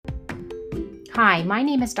Hi, my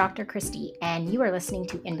name is Dr. Christy, and you are listening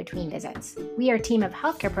to In Between Visits. We are a team of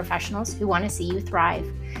healthcare professionals who want to see you thrive.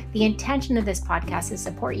 The intention of this podcast is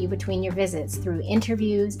to support you between your visits through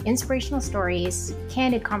interviews, inspirational stories,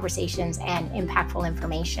 candid conversations, and impactful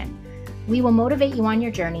information. We will motivate you on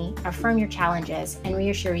your journey, affirm your challenges, and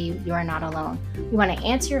reassure you you are not alone. We want to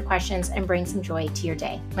answer your questions and bring some joy to your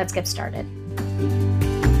day. Let's get started.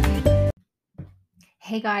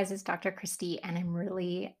 Hey guys, it's Dr. Christy, and I'm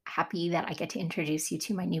really happy that I get to introduce you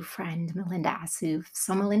to my new friend, Melinda Assouf.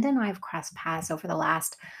 So Melinda and I have crossed paths over the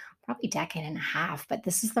last probably decade and a half, but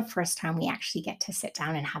this is the first time we actually get to sit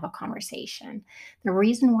down and have a conversation. The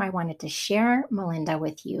reason why I wanted to share Melinda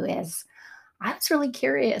with you is I was really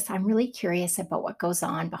curious. I'm really curious about what goes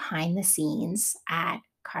on behind the scenes at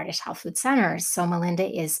Cardish Health Food Centers. So Melinda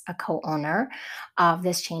is a co-owner of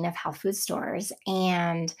this chain of health food stores.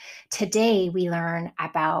 And today we learn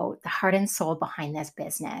about the heart and soul behind this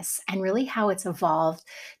business and really how it's evolved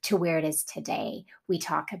to where it is today. We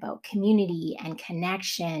talk about community and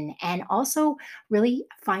connection and also really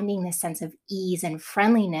finding this sense of ease and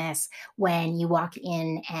friendliness when you walk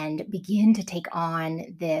in and begin to take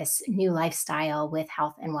on this new lifestyle with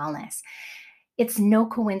health and wellness. It's no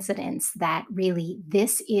coincidence that really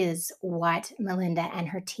this is what Melinda and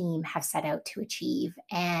her team have set out to achieve.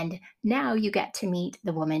 And now you get to meet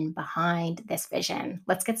the woman behind this vision.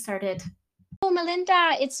 Let's get started. Oh,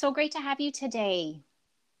 Melinda, it's so great to have you today.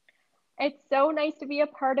 It's so nice to be a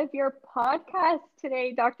part of your podcast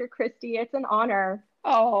today, Dr. Christy. It's an honor.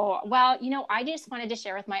 Oh, well, I just wanted to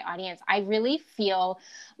share with my audience. I really feel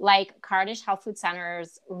like Cardish Health Food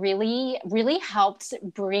Centers really, really helped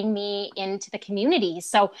bring me into the community.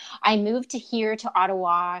 So I moved here to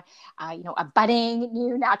Ottawa, a budding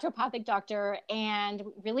new naturopathic doctor, and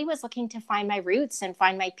really was looking to find my roots and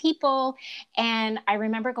find my people. And I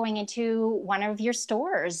remember going into one of your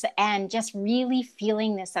stores and just really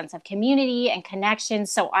feeling this sense of community and connection.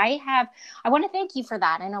 So I want to thank you for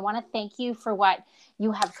that. And I want to thank you for what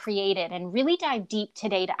you have created and really dive deep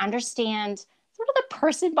today to understand sort of the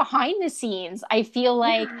person behind the scenes. I feel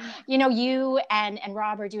like, you and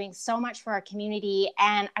Rob are doing so much for our community.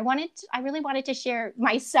 And I really wanted to share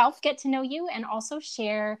myself, get to know you, and also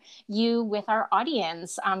share you with our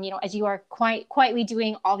audience, as you are quite quietly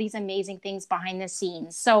doing all these amazing things behind the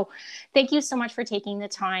scenes. So thank you so much for taking the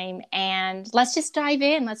time, and let's just dive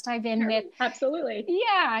in. Let's dive in with. Absolutely.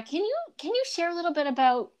 Yeah. Can you share a little bit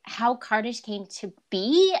about how Cardish came to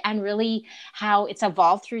be and really how it's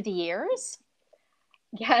evolved through the years?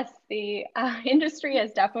 Yes, the industry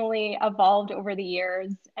has definitely evolved over the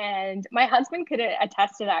years. And my husband could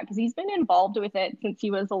attest to that because he's been involved with it since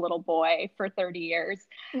he was a little boy for 30 years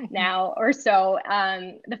now or so.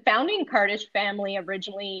 The founding Cardish family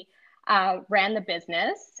originally ran the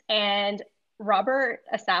business. And Robert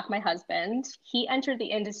Assouf, my husband, he entered the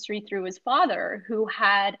industry through his father, who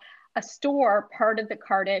had a store part of the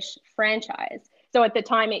Cardish franchise. So at the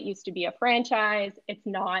time, it used to be a franchise. It's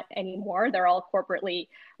not anymore. They're all corporately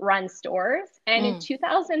run stores. And in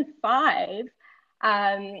 2005,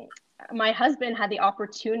 my husband had the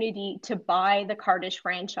opportunity to buy the Cardish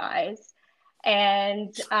franchise.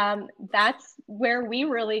 And that's where we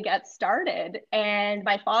really get started. And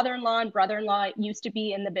my father-in-law and brother-in-law used to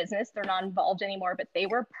be in the business. They're not involved anymore, but they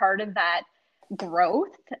were part of that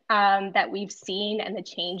growth that we've seen and the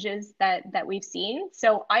changes that we've seen.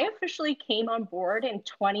 So I officially came on board in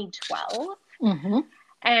 2012.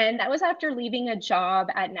 And that was after leaving a job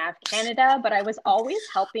at NAV Canada, but I was always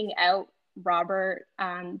helping out Robert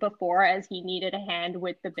before, as he needed a hand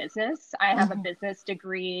with the business. I have a business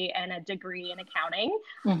degree and a degree in accounting.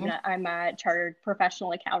 I'm a chartered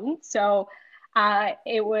professional accountant. So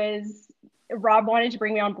Rob wanted to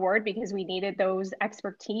bring me on board because we needed those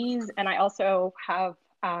expertise. And I also have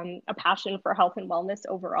a passion for health and wellness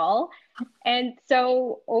overall. And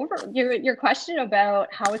so over your question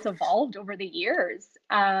about how it's evolved over the years.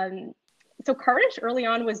 So Cardish early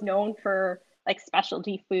on was known for like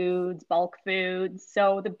specialty foods, bulk foods.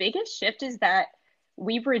 So the biggest shift is that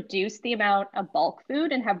we've reduced the amount of bulk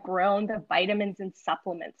food and have grown the vitamins and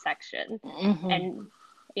supplement section. And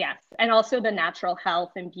yes, and also the natural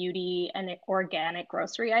health and beauty and organic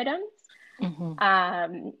grocery items.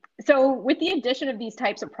 So with the addition of these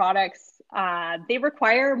types of products, they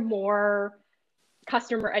require more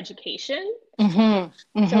customer education. So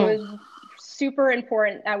it's super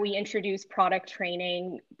important that we introduce product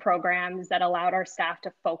training programs that allowed our staff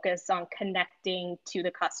to focus on connecting to the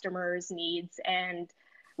customer's needs and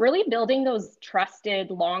really building those trusted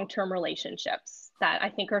long-term relationships that I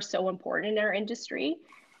think are so important in our industry.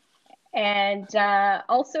 And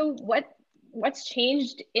also what's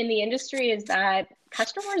changed in the industry is that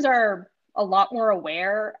customers are a lot more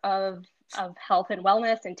aware of health and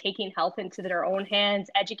wellness and taking health into their own hands,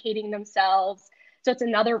 educating themselves. So it's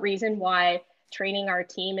another reason why training our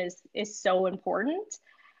team is so important.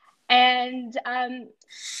 And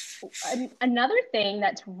another thing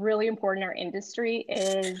that's really important in our industry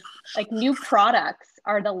is like new products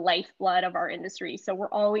are the lifeblood of our industry. So we're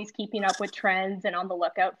always keeping up with trends and on the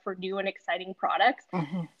lookout for new and exciting products.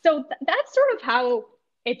 Mm-hmm. So that's sort of how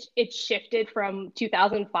it shifted from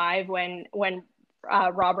 2005 when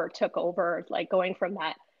Robert took over, like going from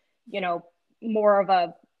that, you know, more of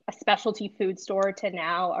a specialty food store to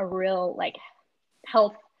now a real like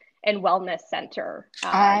health and wellness center.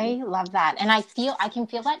 I love that. And I can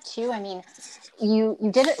feel that too. I mean, you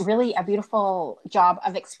did really a beautiful job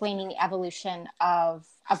of explaining the evolution of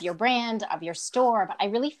your brand, of your store. But I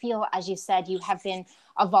really feel, as you said, you have been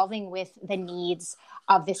evolving with the needs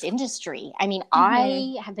of this industry. I mean,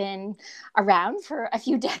 I have been around for a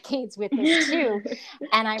few decades with this too.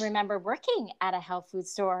 And I remember working at a health food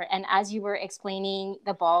store. And as you were explaining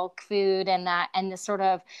the bulk food and that, and the sort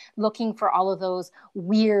of looking for all of those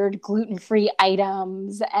weird gluten-free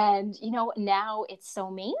items. And, you know, now it's so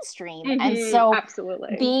mainstream. And so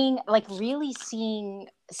Absolutely. being like really seeing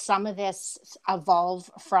some of this evolve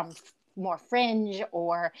from more fringe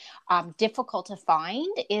or difficult to find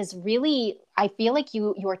is really, I feel like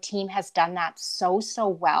your team has done that so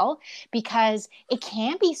well, because it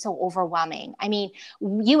can be so overwhelming. I mean,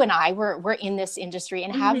 you and I we're in this industry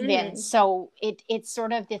and have been, so it's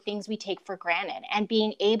sort of the things we take for granted, and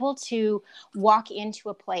being able to walk into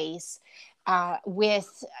a place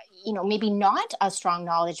with, you know, maybe not a strong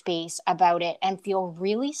knowledge base about it and feel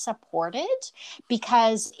really supported,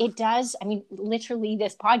 because it does. I mean, literally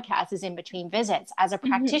this podcast is in between visits. As a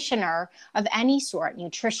practitioner of any sort,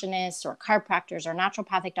 nutritionists or chiropractors or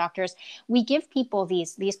naturopathic doctors, we give people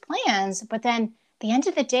these plans, but then at the end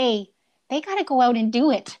of the day, they got to go out and do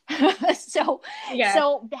it. So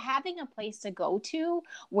having a place to go to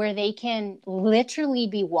where they can literally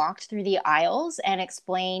be walked through the aisles and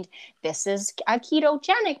explained, this is a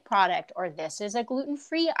ketogenic product or this is a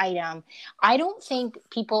gluten-free item. I don't think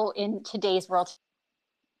people in today's world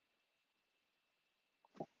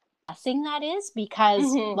that is, because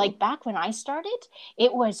like back when I started,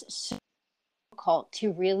 it was so difficult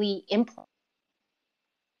to really implement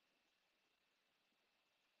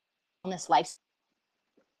this life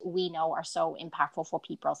we know are so impactful for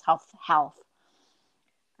people's health.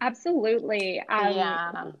 Absolutely.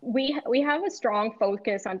 Yeah. We have a strong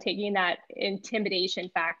focus on taking that intimidation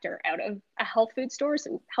factor out of a health food store.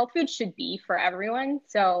 So health food should be for everyone.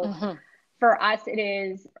 So for us, it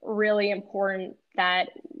is really important that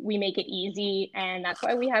we make it easy, and that's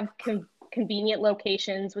why we have convenient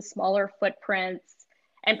locations with smaller footprints,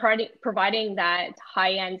 and providing that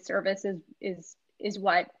high-end service is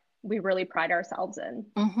what we really pride ourselves in.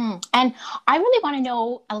 And I really want to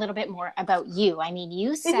know a little bit more about you. I mean,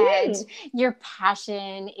 you said your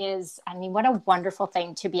passion is, I mean, what a wonderful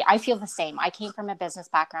thing to be. I feel the same. I came from a business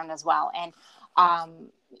background as well. And,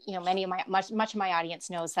 you know, much of my audience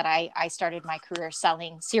knows that I started my career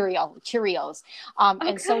selling cereal, Cheerios.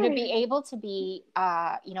 And so to be able to be,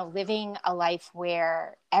 you know, living a life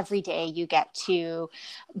where every day you get to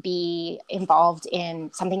be involved in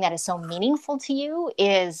something that is so meaningful to you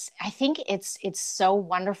is, I think it's so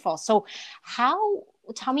wonderful. So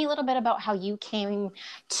tell me a little bit about how you came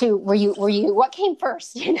to, what came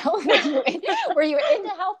first, you know, were you into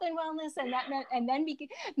health and wellness and then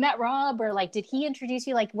met Rob, or like, did he introduce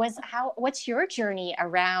you? Like, what's your journey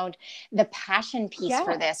around the passion piece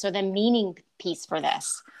for this, or the meaning piece for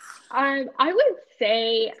this? I would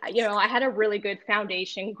say, you know, I had a really good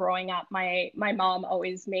foundation growing up. My mom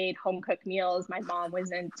always made home cooked meals. My mom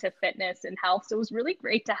was into fitness and health. So it was really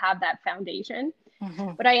great to have that foundation.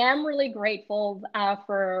 But I am really grateful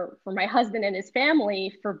for my husband and his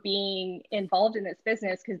family for being involved in this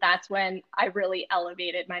business, because that's when I really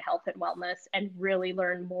elevated my health and wellness and really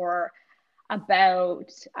learned more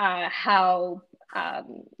about how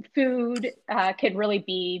food could really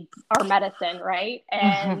be our medicine, right?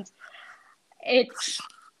 And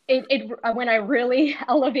when I really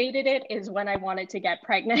elevated it is when I wanted to get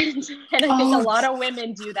pregnant. And I think a lot of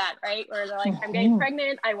women do that, right? Where they're like, I'm getting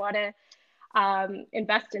pregnant, I want to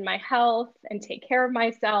invest in my health and take care of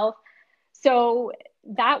myself. So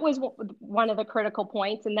that was one of the critical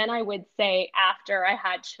points. And then I would say after I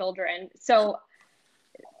had children, so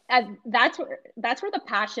that's where the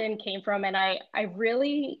passion came from. And I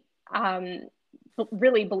really,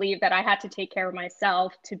 really believe that I had to take care of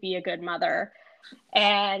myself to be a good mother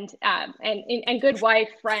and good wife,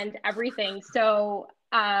 friend, everything. So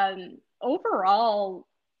overall,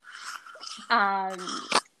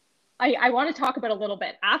 I want to talk about a little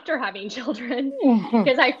bit after having children, Mhm,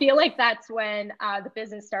 because I feel like that's when the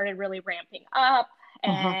business started really ramping up,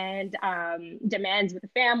 mhm, and demands with the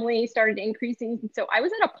family started increasing. So I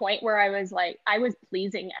was at a point where I was like, I was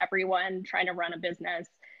pleasing everyone, trying to run a business,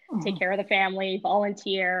 take mhm, care of the family,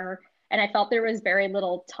 volunteer. And I felt there was very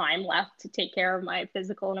little time left to take care of my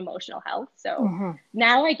physical and emotional health. So mhm,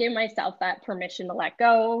 now I give myself that permission to let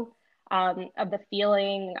go, of the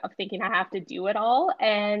feeling of thinking I have to do it all.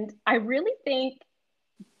 And I really think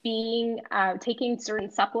being taking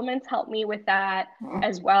certain supplements help me with that, mhm,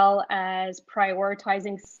 as well as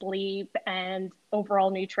prioritizing sleep and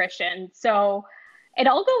overall nutrition. So it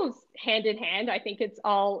all goes hand in hand. I think it's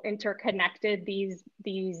all interconnected. These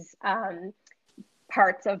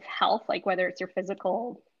parts of health, like whether it's your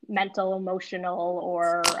physical, mental, emotional,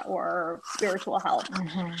 or spiritual health.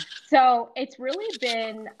 mhm, So it's really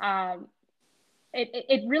been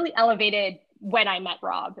it really elevated when I met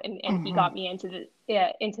Rob, and he mhm, got me into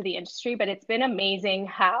the industry. But it's been amazing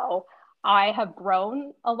how I have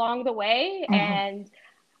grown along the way, mhm. and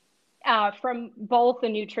from both the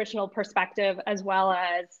nutritional perspective as a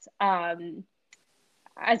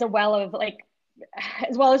well of like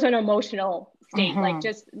as well as an emotional state. Like Mhm,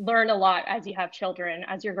 just learn a lot as you have children,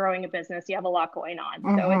 as you're growing a business. You have a lot going on,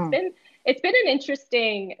 so mhm. it's been an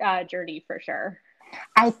interesting journey for sure.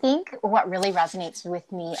 I think what really resonates with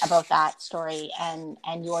me about that story and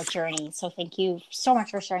your journey. So thank you so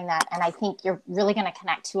much for sharing that. And I think you're really going to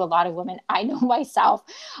connect to a lot of women. I know myself,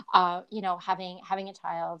 having a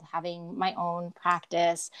child, having my own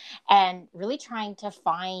practice, and really trying to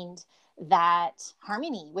find that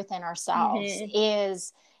harmony within ourselves Mm-hmm.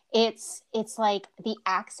 is it's like the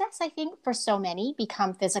access, I think, for so many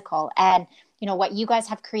become physical. And what you guys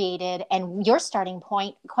have created and your starting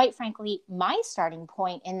point, quite frankly, my starting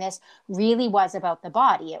point in this really was about the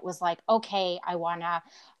body. It was like, okay, I want to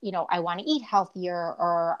eat healthier,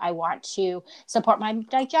 or I want to support my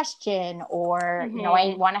digestion, or I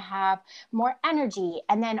Mm-hmm. want to have more energy.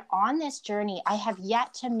 And then on this journey, I have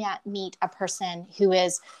yet to meet a person who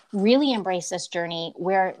is really embraced this journey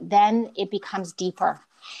where then it becomes deeper.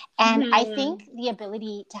 And I Mm-hmm. think the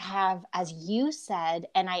ability to have, as you said,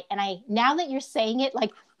 and I now that you're saying it,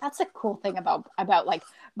 like that's a cool thing about like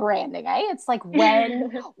branding, eh? It's like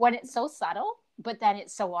when it's so subtle, but then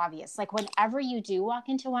it's so obvious. Like whenever you do walk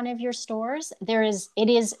into one of your stores,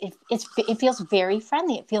 it feels very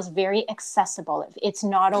friendly. It feels very accessible. It's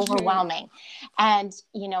not Mm-hmm. overwhelming, and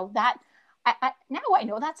that now I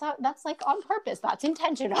know that's like on purpose. That's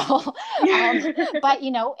intentional. But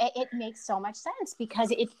it makes so much sense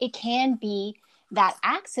because it can be that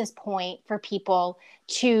access point for people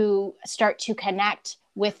to start to connect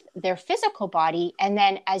with their physical body. And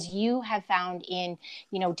then as you have found in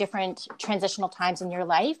different transitional times in your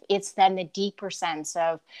life, it's then the deeper sense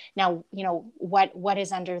of now what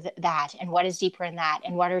is under that, and what is deeper in that,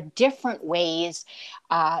 and what are different ways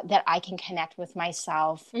that I can connect with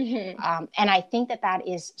myself. Mm-hmm. And I think that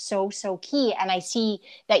is so, so key. And I see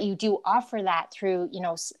that you do offer that through,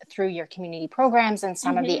 through your community programs and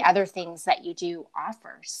some of the Mm-hmm. other things that you do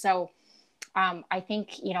offer. So I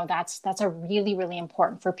think, that's a really, really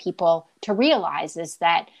important for people to realize, is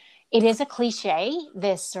that it is a cliche,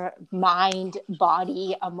 this sort of mind,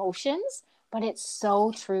 body, emotions, but it's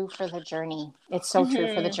so true for the journey. It's so true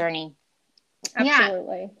for the Mm-hmm. journey. Yeah.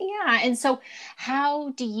 Absolutely. Yeah. And so how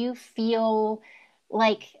do you feel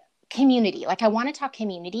like community? Like I want to talk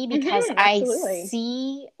community because Mm-hmm. I Absolutely.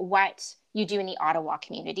 see what you do in the Ottawa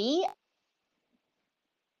community.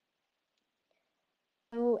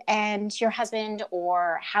 You and your husband,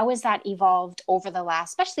 or how has that evolved over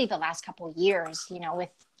especially the last couple of years, with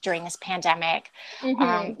during this pandemic?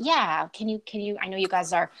 Mm-hmm. Yeah, can you, I know you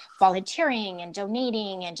guys are volunteering and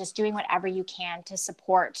donating and just doing whatever you can to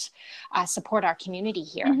support our community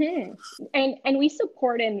here. Mm-hmm. And we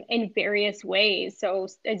support in various ways. So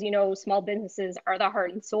as you know, small businesses are the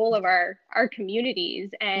heart and soul of our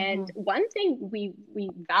communities. And Mm-hmm. one thing we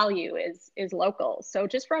value is local. So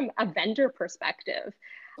just from a vendor perspective,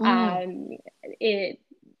 Mm-hmm. um, it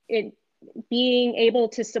it being able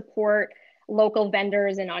to support local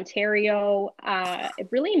vendors in Ontario, it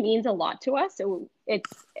really means a lot to us. So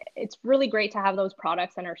it's really great to have those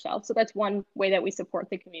products on our shelves. So that's one way that we support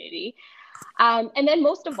the community. And then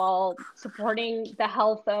most of all, supporting the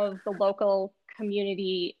health of the local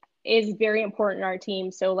community is very important in our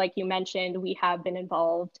team. So like you mentioned, we have been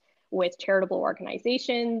involved with charitable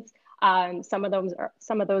organizations. Some of those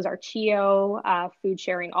are CHEO, Food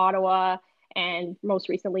Sharing Ottawa, and most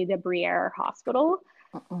recently the Briere Hospital.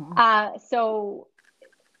 So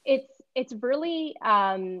it's really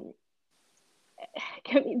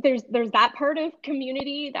there's that part of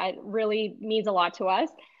community that really means a lot to us,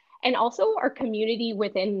 and also our community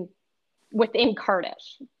within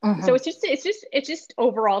Cardish. So Mm-hmm. it's just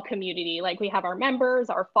overall community. Like we have our members,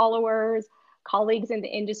 our followers, colleagues in the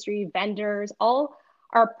industry, vendors, all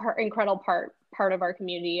are incredible part of our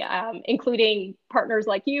community, including partners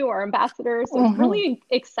like you, our ambassadors. So it's Mm-hmm. really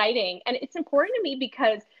exciting, and it's important to me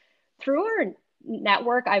because through our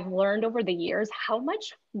network, I've learned over the years how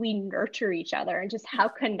much we nurture each other and just how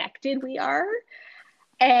connected we are.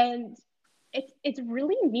 And it's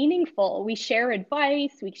really meaningful. We share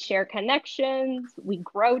advice, we share connections, we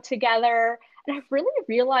grow together. And I've really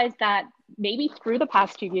realized that maybe through the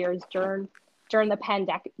past 2 years during the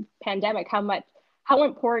pandemic, how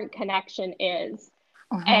important connection is.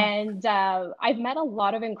 Mm-hmm. And I've met a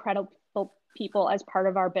lot of incredible people as part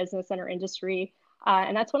of our business and our industry.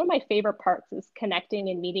 And that's one of my favorite parts is connecting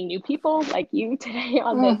and meeting new people like you today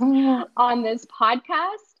Mm-hmm. on this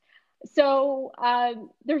podcast. So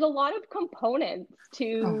there's a lot of components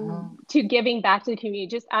Mm-hmm. to giving back to the community.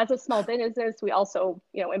 Just as a small business, we also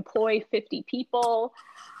employ 50 people,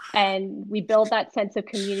 and we build that sense of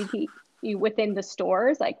community within the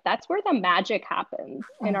stores. Like that's where the magic happens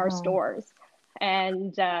in our Mm-hmm. stores,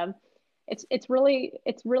 and it's really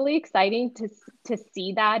exciting to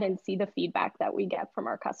see that and see the feedback that we get from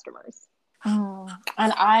our customers. And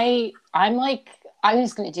I'm like, I'm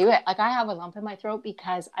just going to do it. Like I have a lump in my throat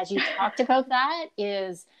because as you talked about that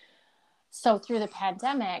is, so through the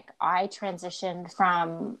pandemic, I transitioned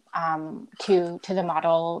from to the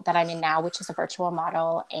model that I'm in now, which is a virtual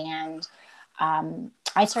model, and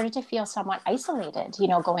I started to feel somewhat isolated.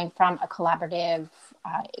 Going from a collaborative,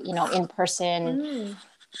 in person, Mm.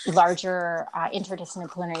 larger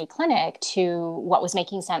interdisciplinary clinic to what was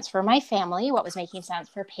making sense for my family, what was making sense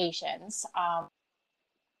for patients.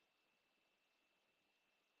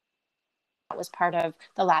 That was part of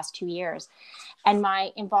the last 2 years. And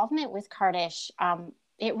my involvement with Cardish,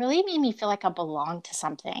 it really made me feel like I belonged to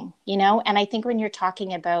something, And I think when you're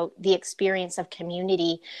talking about the experience of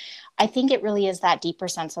community, I think it really is that deeper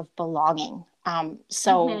sense of belonging.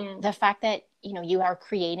 So Mm-hmm. the fact that, you are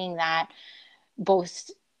creating that both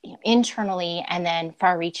internally and then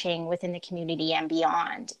far reaching within the community and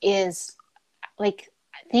beyond is like,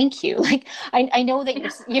 thank you. Like I know that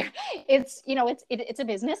you're it's a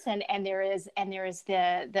business, and there is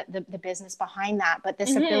the business behind that, but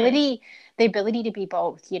this Mm-hmm. ability, the ability to be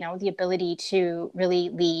both, the ability to really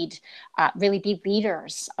lead, really be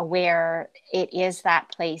leaders where it is that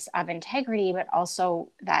place of integrity, but also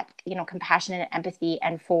that, compassion and empathy,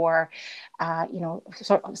 and for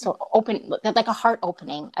so open, like a heart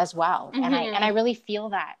opening as well. And I Mm-hmm. really feel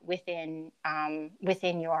that within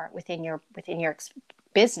your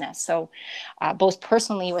business. So both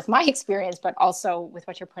personally with my experience, but also with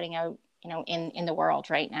what you're putting out, in the world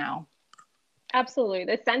right now. Absolutely.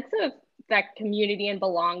 The sense of that community and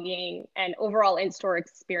belonging and overall in-store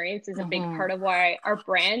experience is a big Mm-hmm. part of why our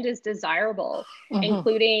brand is desirable, Mm-hmm.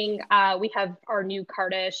 including we have our new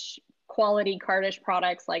Cardish quality Cardish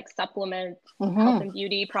products like supplements, health Mm-hmm. and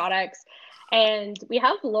beauty products. And we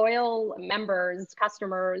have loyal members,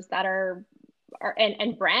 customers that are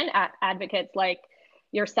and brand advocates like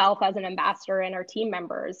yourself as an ambassador and our team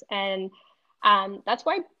members. And that's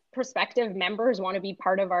why prospective members want to be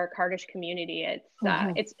part of our Cardish community.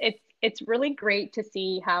 Mm-hmm. It's really great to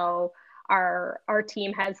see how our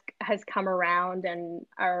team has come around and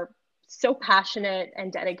are so passionate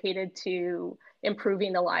and dedicated to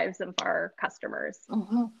improving the lives of our customers.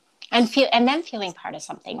 Mm-hmm. And then feeling part of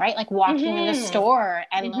something, right? Like walking in the Mm-hmm. store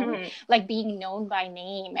and Mm-hmm. like being known by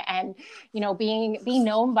name, and being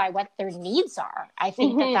known by what their needs are. I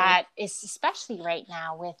think that Mm-hmm. that is especially right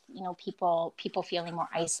now with people feeling more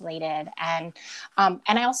isolated, and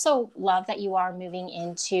I also love that you are moving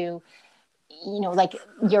into like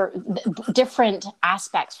your different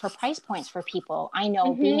aspects for price points for people. I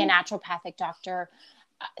know being a Mm-hmm. naturopathic doctor,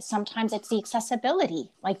 sometimes it's the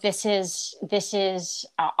accessibility. Like this is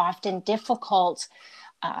often difficult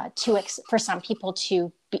for some people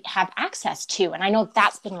to have access to, and I know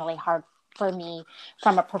that's been really hard for me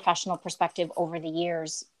from a professional perspective over the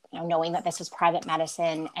years. Knowing that this is private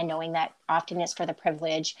medicine, and knowing that often it's for the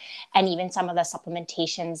privilege, and even some of the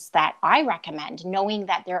supplementations that I recommend, knowing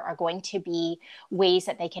that there are going to be ways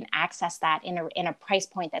that they can access that in a price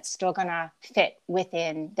point that's still going to fit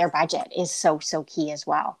within their budget is so key as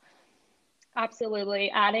well.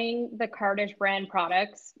 Absolutely. Adding the Cardish brand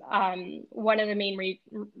products, one of the main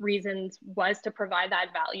reasons was to provide that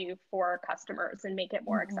value for our customers and make it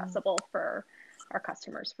more Mm-hmm. accessible for our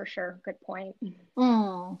customers, for sure. Good point.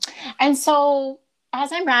 Mm. And so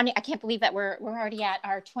as I'm rounding, I can't believe that we're already at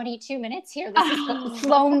our 22 minutes here. This has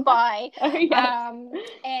flown by. Yes.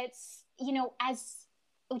 It's,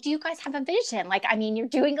 do you guys have a vision? Like, I mean, you're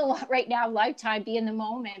doing a lot right now, lifetime, be in the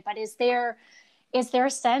moment, but is there a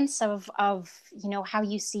sense of how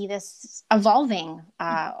you see this evolving,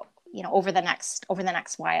 over the next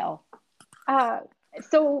while?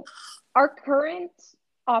 So our current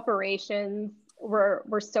operations,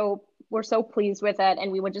 we're so pleased with it,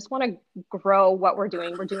 and we would just want to grow what we're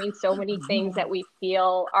doing. We're doing so many things that we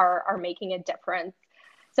feel are making a difference.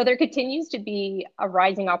 So there continues to be a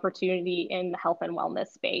rising opportunity in the health and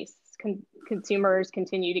wellness space. Consumers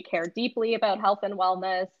continue to care deeply about health and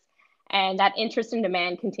wellness, and that interest and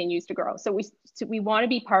demand continues to grow. So we want to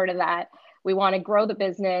be part of that. We want to grow the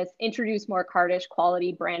business, introduce more Cardish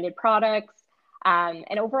quality branded products, and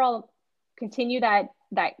overall continue that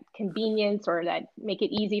convenience, or that make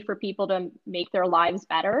it easy for people to make their lives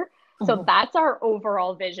better. So that's our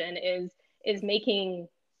overall vision, is making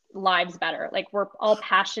lives better. Like, we're all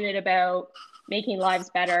passionate about making lives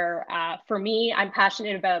better. For me, I'm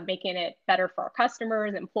passionate about making it better for our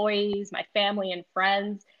customers, employees, my family and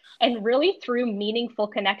friends, and really through meaningful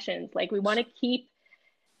connections. Like, we want to keep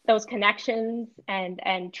those connections and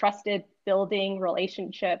building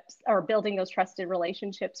those trusted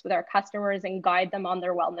relationships with our customers and guide them on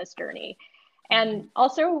their wellness journey. And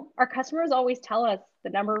also, our customers always tell us the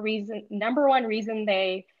number one reason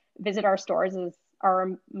they visit our stores is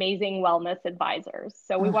our amazing wellness advisors.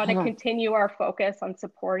 So we want to continue our focus on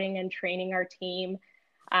supporting and training our team.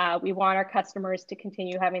 We want our customers to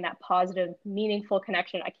continue having that positive, meaningful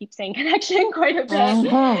connection. I keep saying connection quite a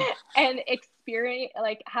bit, and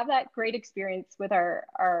have that great experience with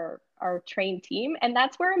our trained team. And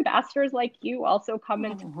that's where ambassadors like you also come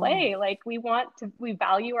into play. Like, we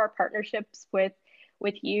value our partnerships with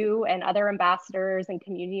you and other ambassadors and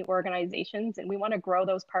community organizations, and we want to grow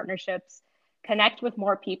those partnerships, connect with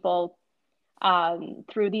more people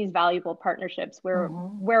through these valuable partnerships where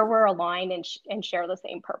we're aligned and share the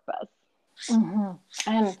same purpose.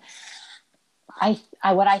 And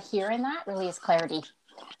what I hear in that really is clarity.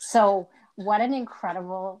 So what an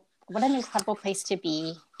incredible place to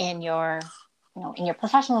be in your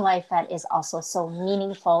professional life that is also so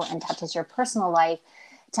meaningful and touches your personal life,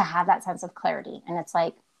 to have that sense of clarity. And it's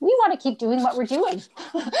like, we want to keep doing what we're doing.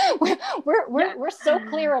 we're so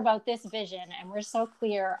clear about this vision, and we're so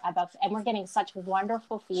clear and we're getting such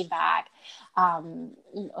wonderful feedback on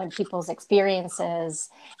people's experiences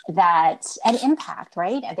and impact,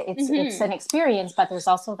 right? It's an experience, but there's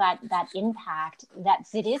also that impact that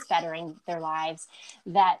it is bettering their lives,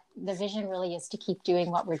 that the vision really is to keep doing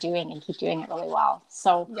what we're doing and keep doing it really well.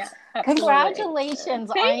 So congratulations.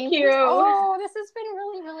 Thank you. This has been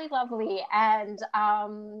really, really lovely. And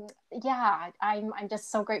I'm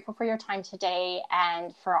just so grateful for your time today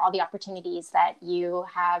and for all the opportunities that you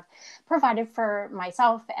have provided for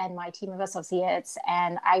myself and my team of associates.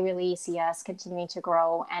 And I really see us continuing to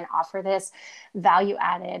grow and offer this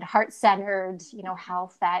value-added, heart-centered,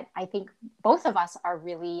 health that I think both of us are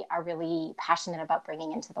really passionate about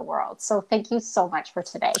bringing into the world. So thank you so much for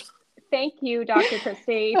today. Thank you, Dr.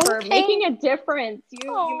 Christy, for making a difference.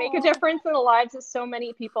 You make a difference in the lives of so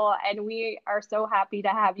many people, and we are so happy to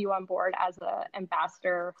have you on board as an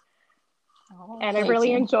ambassador. And I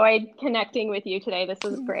really enjoyed connecting with you today. This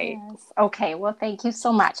was great. Yes. Okay, well, thank you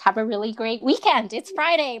so much. Have a really great weekend. It's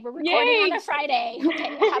Friday. We're recording on a Friday.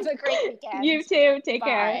 Okay, have a great weekend. You too. Take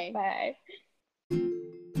care. Bye.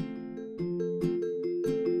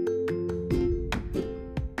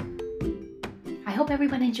 I hope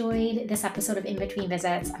everyone enjoyed this episode of In Between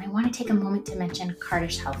Visits, and I want to take a moment to mention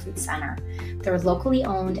Cardish Health Food Center. They're a locally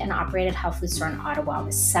owned and operated health food store in Ottawa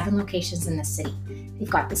with 7 locations in the city. They've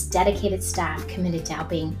got this dedicated staff committed to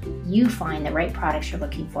helping you find the right products you're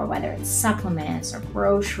looking for, whether it's supplements or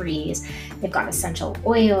groceries. They've got essential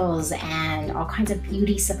oils and all kinds of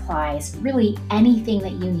beauty supplies, really anything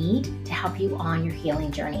that you need to help you on your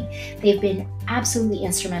healing journey. They've been absolutely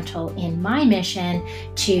instrumental in my mission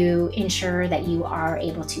to ensure that you are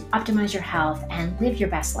able to optimize your health and live your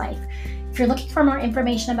best life. If you're looking for more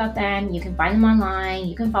information about them, you can find them online,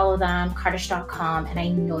 you can follow them, cardish.com, and I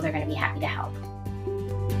know they're going to be happy to help.